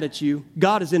not mad at you.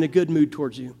 God is in a good mood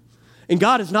towards you. And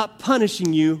God is not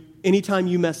punishing you anytime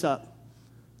you mess up.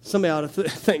 Somebody ought to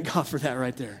thank God for that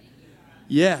right there.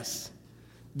 Yes,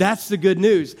 that's the good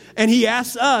news. And he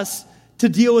asks us to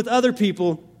deal with other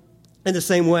people in the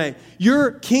same way.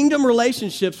 Your kingdom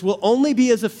relationships will only be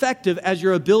as effective as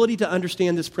your ability to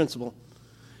understand this principle.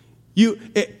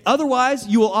 Otherwise,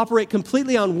 you will operate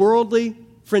completely on worldly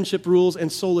friendship rules and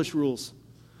soulish rules.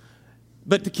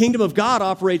 But the kingdom of God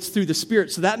operates through the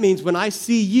Spirit. So that means when I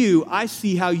see you, I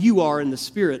see how you are in the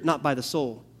Spirit, not by the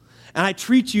soul. And I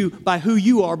treat you by who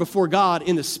you are before God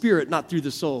in the Spirit, not through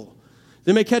the soul. Is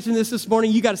anybody catching this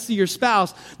morning? You got to see your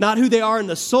spouse, not who they are in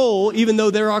the soul, even though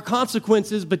there are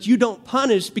consequences, but you don't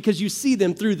punish because you see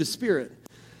them through the Spirit.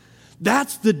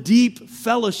 That's the deep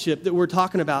fellowship that we're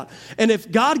talking about. And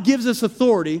if God gives us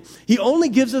authority, he only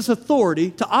gives us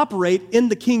authority to operate in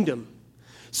the kingdom.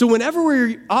 So whenever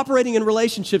we're operating in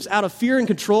relationships out of fear and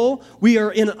control, we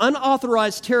are in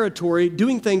unauthorized territory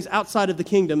doing things outside of the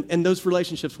kingdom, and those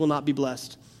relationships will not be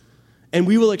blessed. And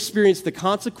we will experience the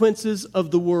consequences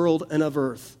of the world and of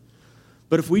earth.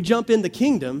 But if we jump in the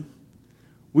kingdom,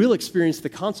 we'll experience the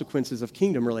consequences of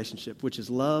kingdom relationship, which is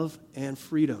love and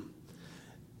freedom.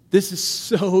 This is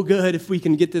so good if we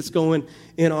can get this going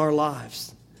in our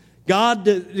lives.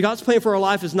 God's plan for our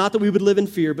life is not that we would live in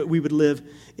fear, but we would live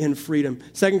in freedom.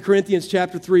 2 Corinthians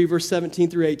chapter 3, verse 17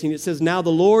 through 18, it says, "Now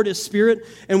the Lord is Spirit,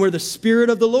 and where the Spirit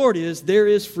of the Lord is, there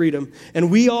is freedom. And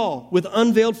we all, with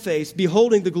unveiled face,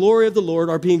 beholding the glory of the Lord,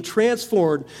 are being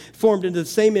formed into the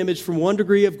same image from one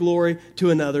degree of glory to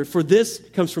another. For this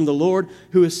comes from the Lord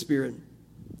who is Spirit."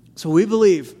 So we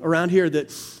believe around here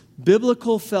that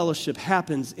biblical fellowship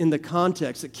happens in the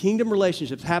context, that kingdom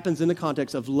relationships happens in the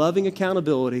context of loving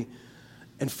accountability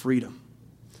and freedom.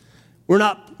 We're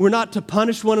not to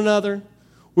punish one another.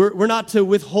 We're not to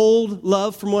withhold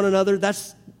love from one another.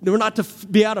 That's We're not to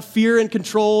be out of fear and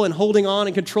control and holding on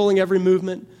and controlling every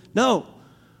movement. No.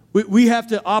 We have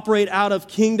to operate out of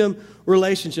kingdom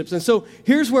relationships. And so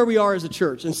here's where we are as a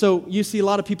church. And so you see a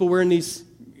lot of people wearing these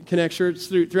Connect shirts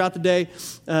throughout the day.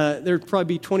 There'd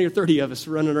probably be 20 or 30 of us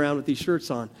running around with these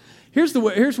shirts on. Here's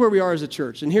where we are as a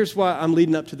church, and here's why I'm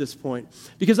leading up to this point.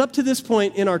 Because up to this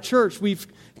point in our church, we've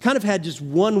kind of had just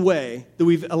one way that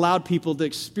we've allowed people to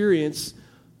experience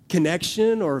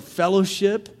connection or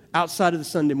fellowship outside of the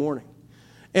Sunday morning.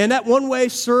 And that one way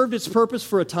served its purpose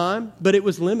for a time, but it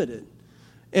was limited.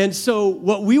 And so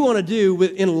what we want to do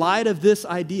in light of this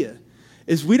idea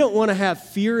is we don't want to have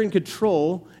fear and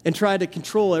control and try to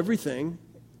control everything.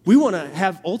 We want to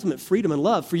have ultimate freedom and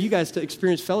love for you guys to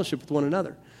experience fellowship with one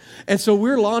another. And so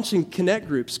we're launching Connect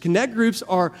Groups. Connect Groups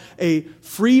are a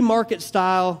free market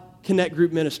style Connect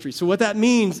Group ministry. So what that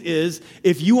means is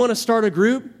if you want to start a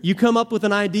group, you come up with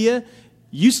an idea,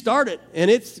 you start it, and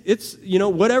it's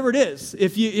whatever it is.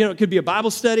 If it could be a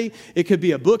Bible study, it could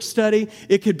be a book study,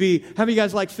 it could be, how many of you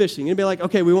guys like fishing? You'd be like,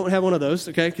 okay, we won't have one of those,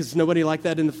 okay, because nobody liked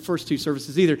that in the first two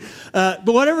services either. But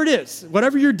whatever it is,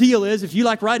 whatever your deal is, if you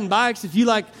like riding bikes, if you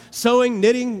like sewing,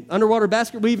 knitting, underwater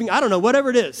basket weaving, I don't know, whatever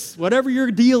it is, whatever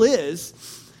your deal is,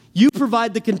 you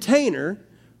provide the container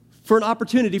for an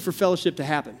opportunity for fellowship to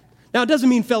happen. Now, it doesn't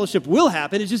mean fellowship will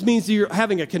happen. It just means that you're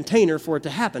having a container for it to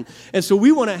happen. And so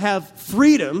we want to have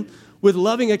freedom with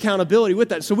loving accountability with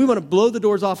that. So we want to blow the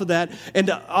doors off of that and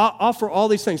to offer all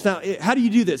these things. Now, how do you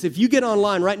do this? If you get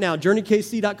online right now,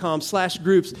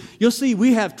 journeykc.com/groups, you'll see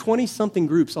we have 20-something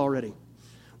groups already.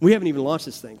 We haven't even launched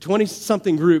this thing.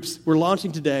 20-something groups. We're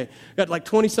launching today. We've got like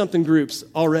 20-something groups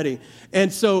already. And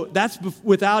so that's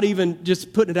without even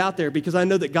just putting it out there, because I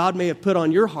know that God may have put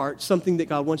on your heart something that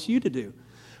God wants you to do.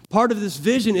 Part of this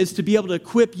vision is to be able to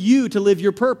equip you to live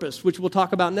your purpose, which we'll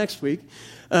talk about next week.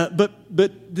 But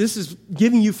this is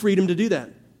giving you freedom to do that.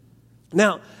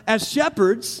 Now, as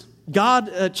shepherds,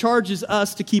 God charges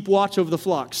us to keep watch over the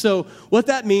flock. So what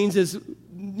that means is,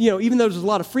 even though there's a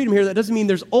lot of freedom here, that doesn't mean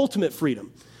there's ultimate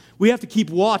freedom. We have to keep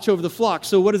watch over the flock.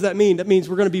 So what does that mean? That means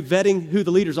we're going to be vetting who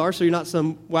the leaders are, so you're not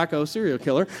some wacko serial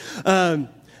killer.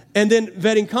 And then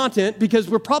vetting content, because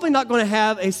we're probably not going to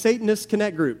have a Satanist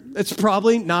Connect group. It's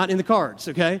probably not in the cards,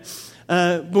 okay?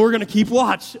 But we're going to keep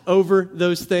watch over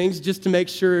those things just to make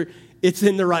sure it's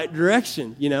in the right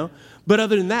direction, But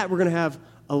other than that, we're going to have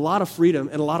a lot of freedom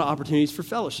and a lot of opportunities for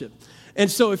fellowship. And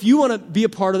so if you want to be a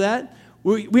part of that,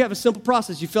 we have a simple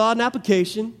process. You fill out an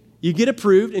application, you get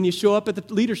approved, and you show up at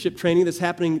the leadership training that's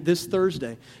happening this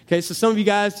Thursday. Okay, so some of you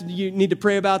guys, you need to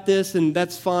pray about this, and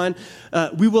that's fine.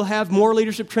 We will have more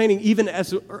leadership training even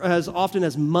as often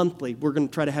as monthly. We're going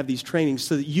to try to have these trainings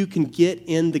so that you can get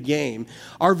in the game.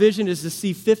 Our vision is to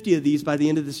see 50 of these by the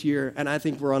end of this year, and I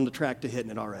think we're on the track to hitting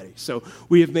it already. So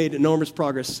we have made enormous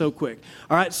progress so quick.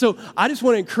 All right, so I just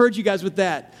want to encourage you guys with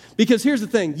that, because here's the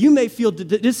thing. You may feel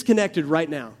disconnected right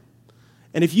now.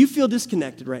 And if you feel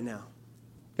disconnected right now,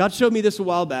 God showed me this a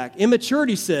while back.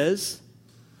 Immaturity says,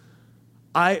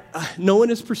 no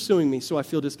one is pursuing me, so I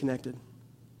feel disconnected.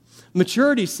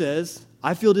 Maturity says,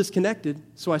 I feel disconnected,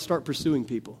 so I start pursuing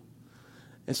people.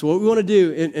 And so what we want to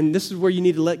do, and this is where you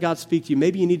need to let God speak to you.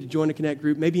 Maybe you need to join a Connect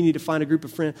group. Maybe you need to find a group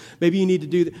of friends. Maybe you need to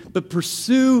do that. But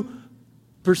pursue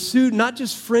not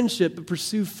just friendship, but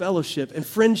pursue fellowship. And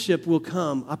friendship will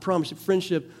come. I promise you,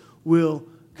 friendship will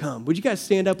come. Would you guys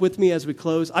stand up with me as we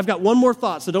close? I've got one more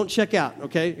thought, so don't check out,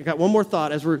 okay? I've got one more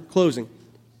thought as we're closing.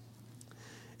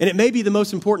 And it may be the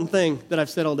most important thing that I've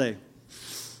said all day.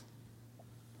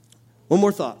 One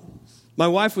more thought. My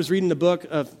wife was reading a book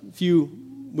a few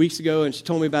weeks ago, and she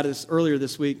told me about this earlier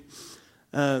this week.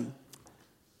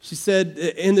 She said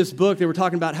in this book, they were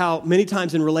talking about how many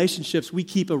times in relationships we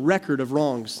keep a record of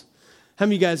wrongs. How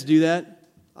many of you guys do that?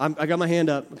 I got my hand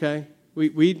up, okay?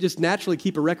 We just naturally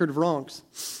keep a record of wrongs.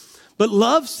 But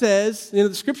love says,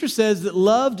 the scripture says that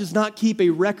love does not keep a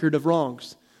record of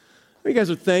wrongs. You guys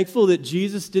are thankful that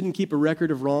Jesus didn't keep a record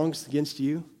of wrongs against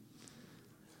you?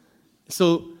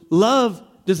 So love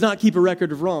does not keep a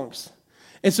record of wrongs.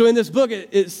 And so in this book,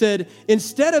 it said,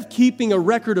 instead of keeping a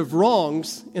record of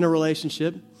wrongs in a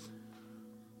relationship,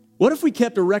 what if we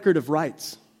kept a record of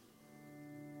rights?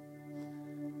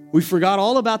 We forgot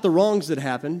all about the wrongs that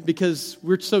happened because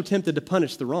we're so tempted to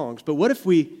punish the wrongs. But what if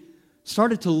we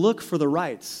started to look for the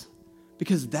rights?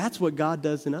 Because that's what God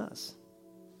does in us.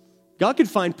 God could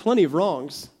find plenty of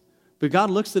wrongs, but God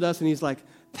looks at us and he's like,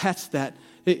 that's that.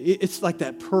 It's like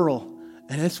that pearl,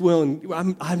 and it's willing.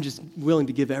 I'm just willing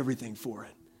to give everything for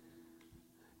it.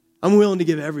 I'm willing to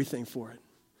give everything for it.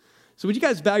 So would you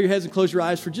guys bow your heads and close your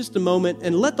eyes for just a moment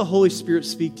and let the Holy Spirit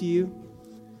speak to you?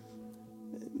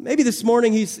 maybe this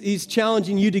morning he's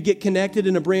challenging you to get connected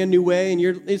in a brand new way, and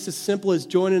it's as simple as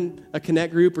joining a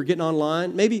connect group or getting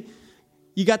online. Maybe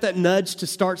you got that nudge to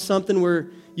start something where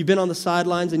you've been on the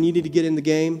sidelines and you need to get in the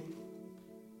game.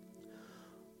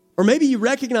 Or maybe you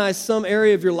recognize some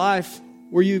area of your life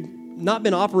where you've not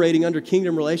been operating under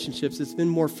kingdom relationships. It's been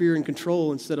more fear and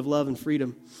control instead of love and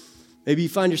freedom. Maybe you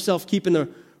find yourself keeping a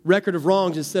record of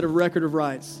wrongs instead of a record of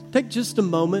rights. Take just a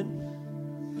moment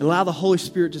and allow the Holy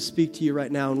Spirit to speak to you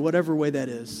right now in whatever way that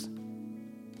is.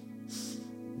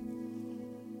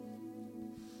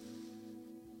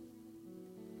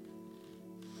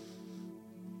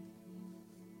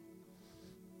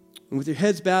 And with your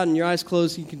heads bowed and your eyes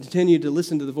closed, you can continue to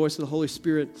listen to the voice of the Holy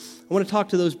Spirit. I want to talk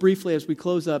to those briefly as we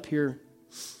close up here.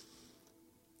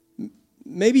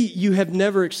 Maybe you have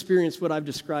never experienced what I've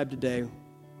described today,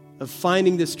 of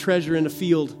finding this treasure in a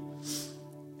field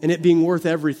and it being worth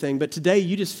everything. But today,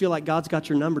 you just feel like God's got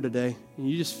your number today. And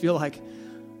you just feel like,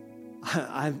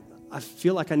 I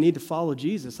feel like I need to follow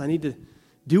Jesus. I need to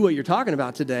do what you're talking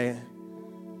about today.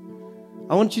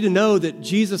 I want you to know that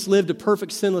Jesus lived a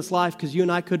perfect, sinless life because you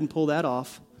and I couldn't pull that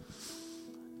off.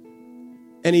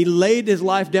 And he laid his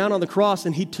life down on the cross,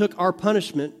 and he took our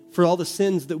punishment for all the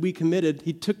sins that we committed.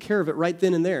 He took care of it right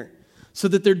then and there so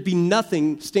that there'd be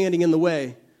nothing standing in the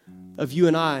way of you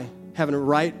and I having a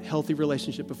right, healthy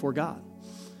relationship before God.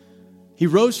 He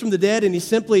rose from the dead, and he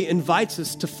simply invites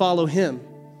us to follow him.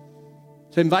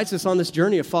 So he invites us on this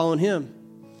journey of following him.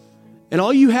 And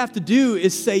all you have to do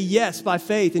is say yes by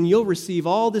faith, and you'll receive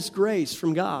all this grace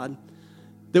from God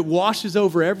that washes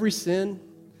over every sin.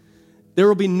 There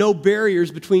will be no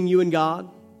barriers between you and God.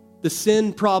 The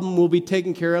sin problem will be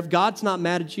taken care of. God's not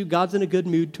mad at you. God's in a good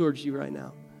mood towards you right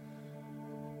now.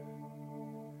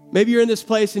 Maybe you're in this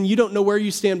place and you don't know where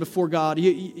you stand before God.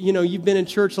 You know, you've been in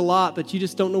church a lot, but you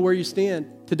just don't know where you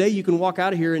stand. Today you can walk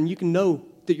out of here and you can know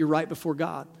that you're right before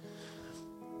God.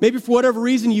 Maybe for whatever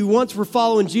reason you once were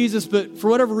following Jesus, but for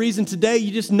whatever reason today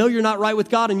you just know you're not right with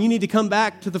God and you need to come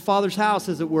back to the Father's house,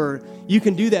 as it were. You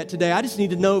can do that today. I just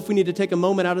need to know if we need to take a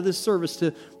moment out of this service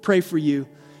to pray for you.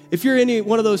 If you're any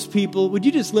one of those people, would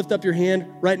you just lift up your hand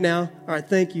right now? All right,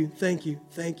 thank you, thank you,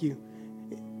 thank you,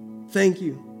 thank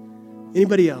you.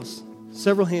 Anybody else?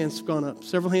 Several hands have gone up.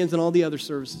 Several hands in all the other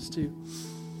services too.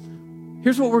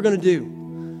 Here's what we're going to do.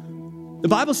 The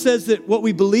Bible says that what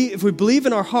we believe, if we believe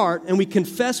in our heart and we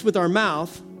confess with our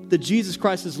mouth that Jesus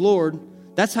Christ is Lord,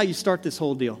 that's how you start this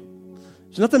whole deal.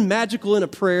 There's nothing magical in a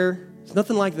prayer. There's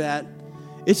nothing like that.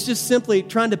 It's just simply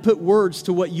trying to put words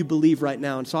to what you believe right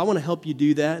now. And so I want to help you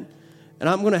do that. And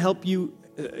I'm going to help you.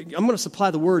 I'm going to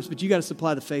supply the words, but you got to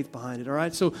supply the faith behind it, all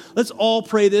right? So let's all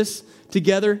pray this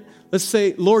together. Let's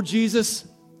say, Lord Jesus,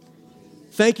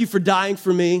 thank you for dying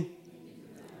for me,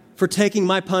 for taking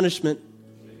my punishment,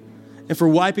 and for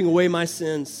wiping away my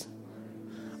sins.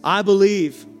 I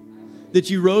believe that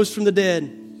you rose from the dead,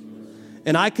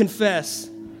 and I confess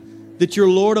that you're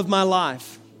Lord of my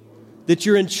life, that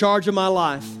you're in charge of my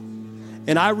life,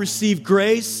 and I receive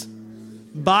grace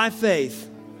by faith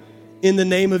in the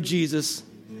name of Jesus,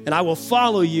 and I will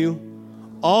follow you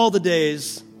all the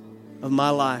days of my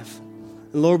life.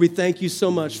 And Lord, we thank you so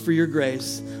much for your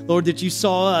grace. Lord, that you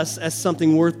saw us as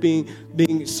something worth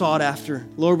being sought after.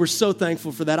 Lord, we're so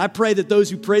thankful for that. I pray that those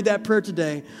who prayed that prayer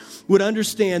today would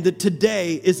understand that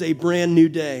today is a brand new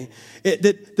day.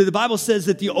 That the Bible says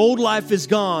that the old life is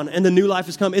gone and the new life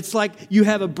has come. It's like you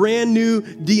have a brand new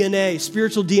DNA,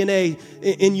 spiritual DNA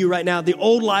in you right now. The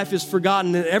old life is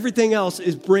forgotten and everything else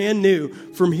is brand new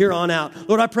from here on out.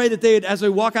 Lord, I pray that they, as they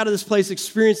walk out of this place,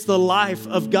 experience the life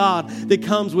of God that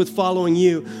comes with following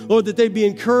you. Lord, that they'd be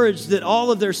encouraged that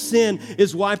all of their sin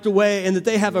is wiped away and that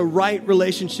they have a right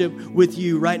relationship with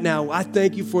you right now. I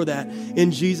thank you for that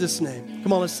in Jesus' name.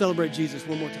 Come on, let's celebrate Jesus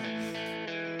one more time.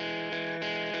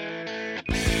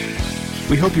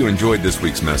 We hope you enjoyed this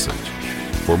week's message.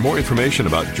 For more information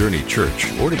about Journey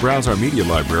Church or to browse our media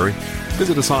library,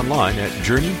 visit us online at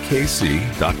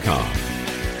journeykc.com.